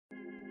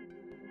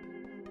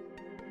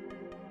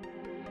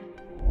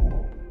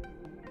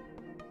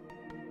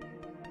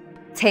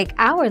Take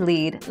our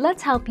lead,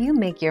 let's help you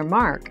make your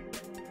mark.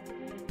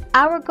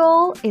 Our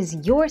goal is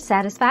your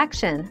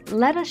satisfaction.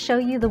 Let us show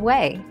you the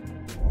way.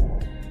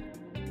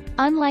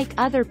 Unlike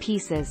other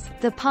pieces,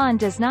 the pawn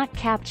does not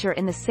capture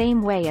in the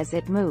same way as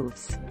it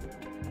moves.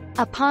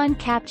 A pawn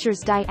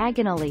captures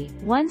diagonally,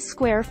 one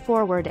square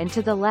forward and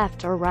to the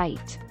left or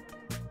right.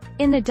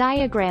 In the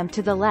diagram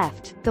to the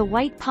left, the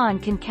white pawn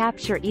can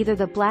capture either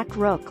the black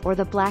rook or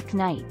the black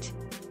knight.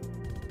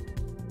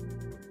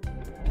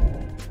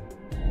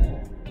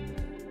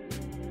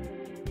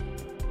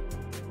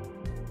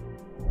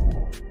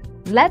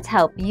 Let's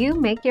help you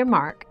make your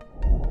mark.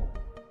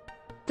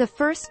 The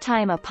first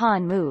time a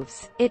pawn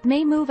moves, it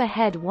may move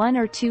ahead 1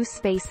 or 2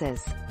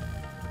 spaces.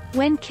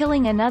 When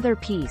killing another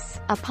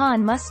piece, a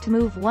pawn must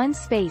move 1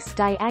 space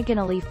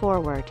diagonally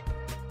forward.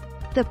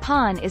 The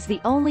pawn is the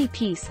only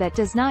piece that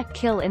does not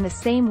kill in the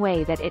same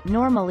way that it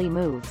normally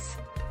moves.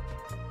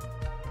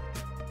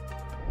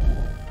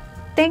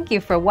 Thank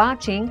you for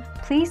watching.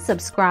 Please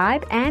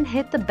subscribe and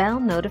hit the bell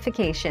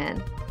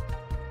notification.